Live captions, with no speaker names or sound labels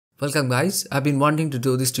Welcome guys, I've been wanting to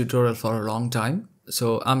do this tutorial for a long time,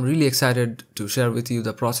 so I'm really excited to share with you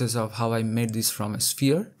the process of how I made this from a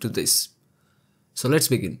sphere to this. So let's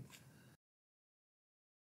begin.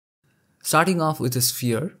 Starting off with a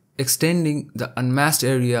sphere, extending the unmasked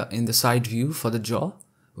area in the side view for the jaw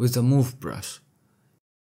with the move brush.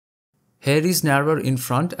 Hair is narrower in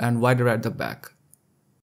front and wider at the back.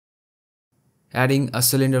 Adding a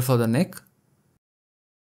cylinder for the neck.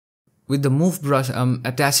 With the move brush, I'm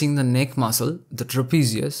attaching the neck muscle, the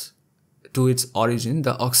trapezius, to its origin,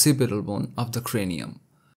 the occipital bone of the cranium.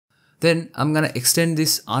 Then I'm gonna extend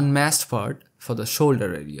this unmasked part for the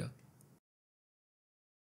shoulder area.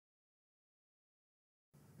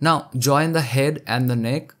 Now join the head and the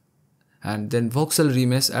neck and then voxel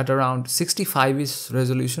remesh at around 65-ish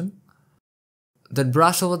resolution. Then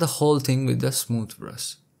brush over the whole thing with the smooth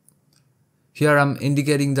brush. Here I'm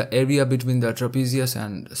indicating the area between the trapezius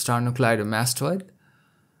and sternocleidomastoid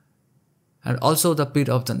and also the pit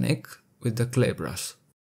of the neck with the clay brush.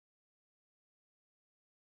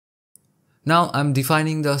 Now I'm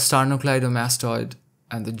defining the sternocleidomastoid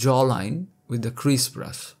and the jawline with the crease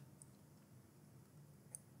brush.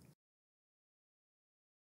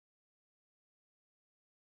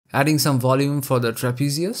 Adding some volume for the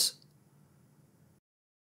trapezius.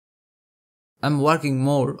 I'm working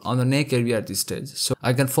more on the neck area at this stage, so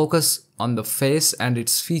I can focus on the face and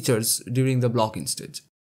its features during the blocking stage.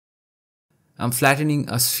 I'm flattening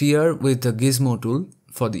a sphere with the gizmo tool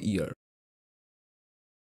for the ear.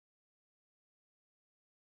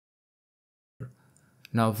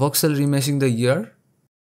 Now voxel remeshing the ear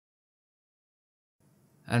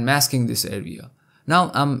and masking this area.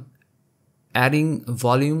 Now I'm adding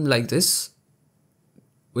volume like this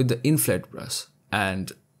with the inflate brush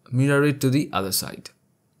and mirror it to the other side.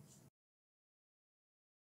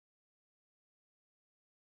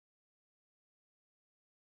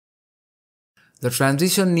 The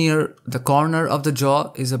transition near the corner of the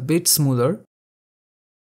jaw is a bit smoother.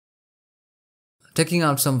 Taking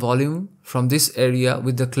out some volume from this area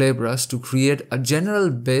with the clay brush to create a general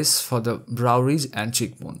base for the brow ridge and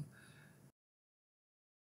cheekbone.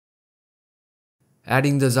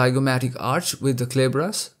 Adding the zygomatic arch with the clay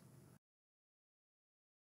brush.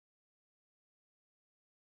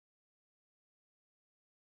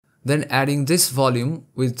 Then adding this volume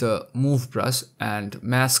with the move brush and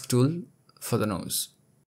mask tool for the nose.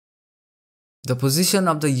 The position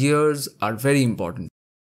of the ears are very important.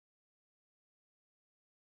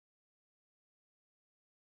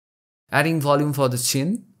 Adding volume for the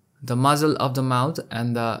chin, the muzzle of the mouth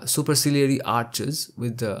and the superciliary arches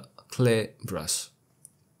with the clay brush.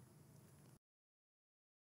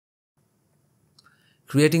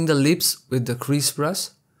 Creating the lips with the crease brush.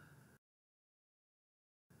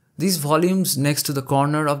 These volumes next to the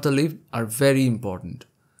corner of the lip are very important.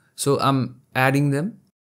 So I'm adding them.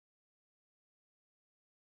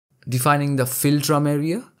 Defining the philtrum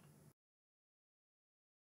area.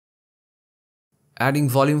 Adding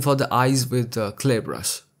volume for the eyes with the clay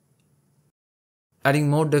brush.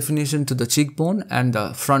 Adding more definition to the cheekbone and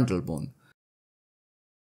the frontal bone.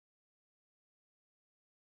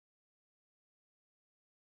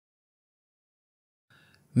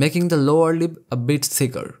 Making the lower lip a bit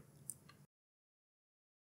thicker.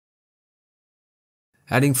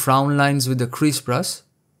 Adding frown lines with the crease brush.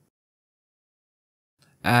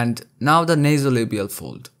 And now the nasolabial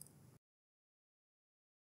fold.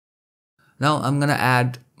 Now I'm gonna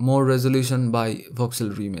add more resolution by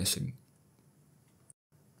voxel remeshing.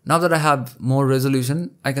 Now that I have more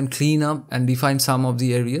resolution, I can clean up and define some of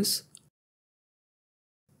the areas.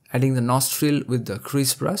 Adding the nostril with the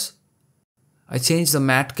crease brush. I change the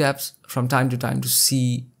matte caps from time to time to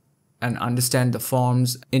see and understand the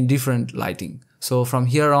forms in different lighting. So from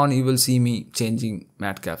here on you will see me changing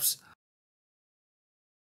matte caps.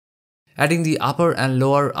 Adding the upper and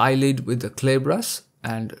lower eyelid with the clay brush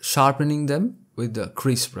and sharpening them with the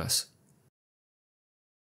crease brush.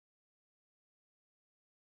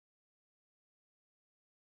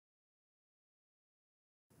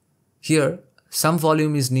 Here, some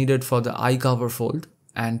volume is needed for the eye cover fold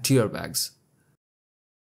and tear bags.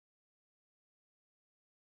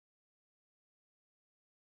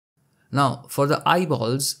 Now for the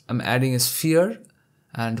eyeballs, I'm adding a sphere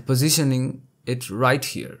and positioning it right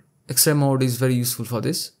here. X-ray mode is very useful for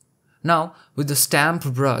this. Now with the stamp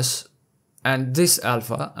brush and this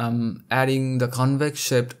alpha, I'm adding the convex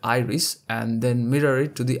shaped iris and then mirror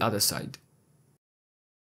it to the other side.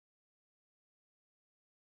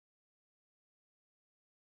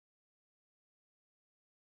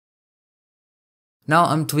 Now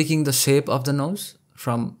I'm tweaking the shape of the nose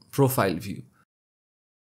from profile view.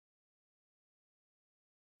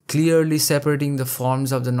 clearly separating the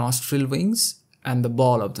forms of the nostril wings and the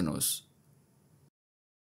ball of the nose.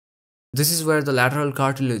 This is where the lateral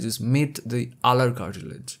cartilages meet the alar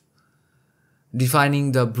cartilage,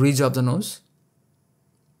 defining the bridge of the nose.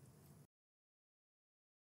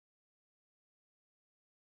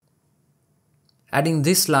 Adding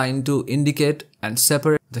this line to indicate and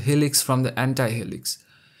separate the helix from the antihelix.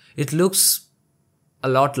 It looks a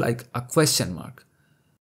lot like a question mark.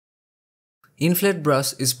 Inflate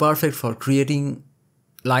brush is perfect for creating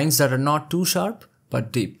lines that are not too sharp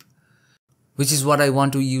but deep, which is what I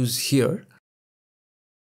want to use here.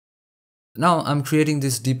 Now I'm creating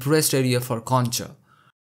this depressed area for concha,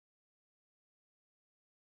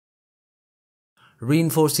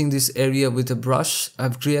 reinforcing this area with a brush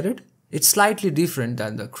I've created. It's slightly different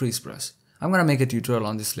than the crease brush. I'm gonna make a tutorial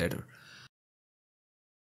on this later.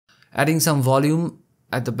 Adding some volume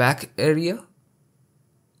at the back area.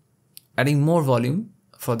 Adding more volume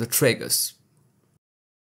for the tragus.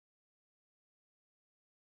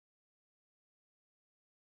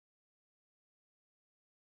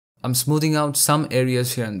 I'm smoothing out some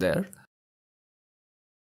areas here and there.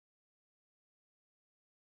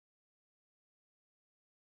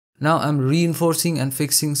 Now I'm reinforcing and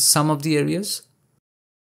fixing some of the areas.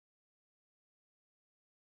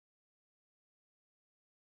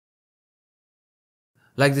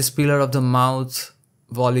 Like this pillar of the mouth,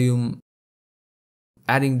 volume,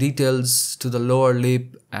 adding details to the lower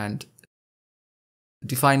lip and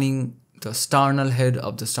defining the sternal head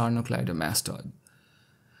of the sternocleidomastoid.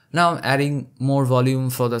 Now I'm adding more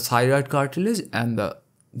volume for the thyroid cartilage, and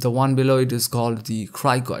the one below it is called the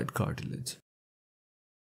cricoid cartilage.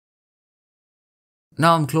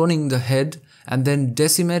 Now I'm cloning the head and then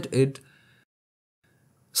decimate it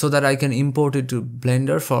so that I can import it to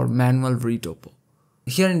Blender for manual retopo.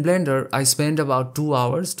 Here in Blender, I spent about 2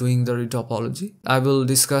 hours doing the retopology. I will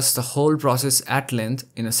discuss the whole process at length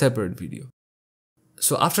in a separate video.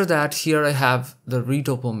 So after that, here I have the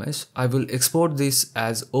retopo mesh. I will export this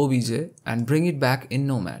as OBJ and bring it back in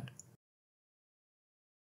Nomad.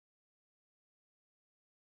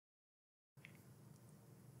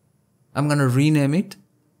 I'm gonna rename it.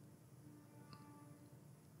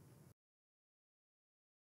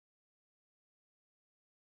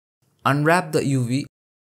 Unwrap the UV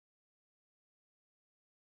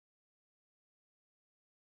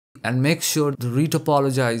and make sure the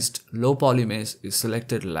Retopoligized low poly mesh is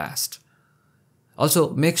selected last. Also,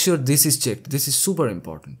 make sure this is checked. This is super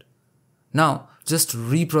important. Now, just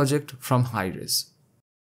reproject from high res.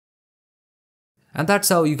 And that's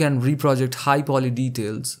how you can reproject high poly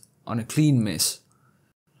details on a clean mesh.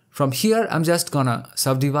 From here, I'm just gonna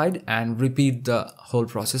subdivide and repeat the whole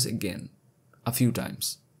process again a few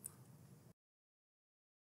times.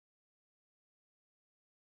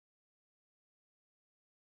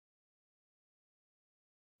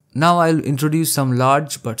 Now I'll introduce some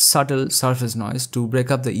large but subtle surface noise to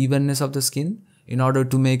break up the evenness of the skin in order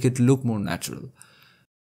to make it look more natural.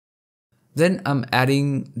 Then I'm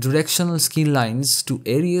adding directional skin lines to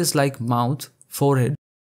areas like mouth, forehead,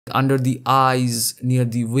 under the eyes, near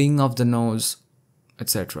the wing of the nose,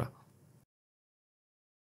 etc.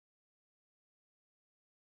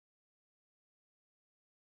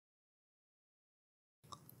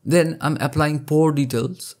 Then I'm applying pore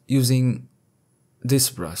details using this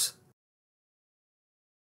brush.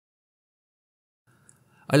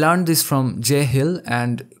 I learned this from Jay Hill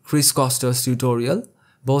and Chris Costa's tutorial.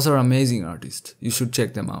 Both are amazing artists. You should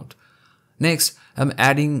check them out. Next, I'm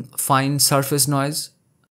adding fine surface noise.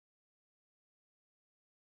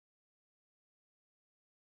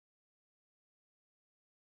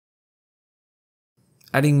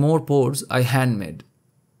 Adding more pores I handmade.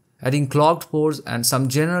 Adding clogged pores and some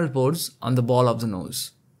general pores on the ball of the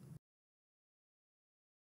nose.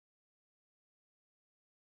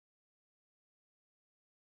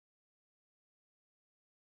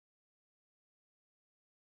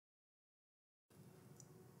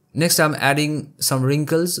 Next, I'm adding some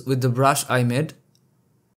wrinkles with the brush I made.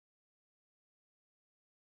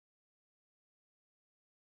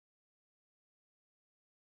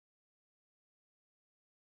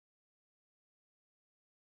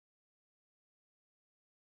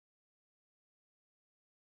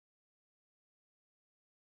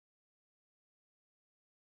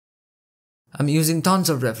 I'm using tons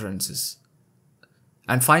of references.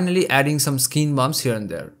 And finally, adding some skin bumps here and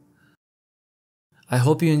there. I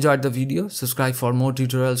hope you enjoyed the video. Subscribe for more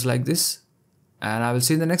tutorials like this, and I will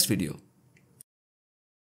see you in the next video.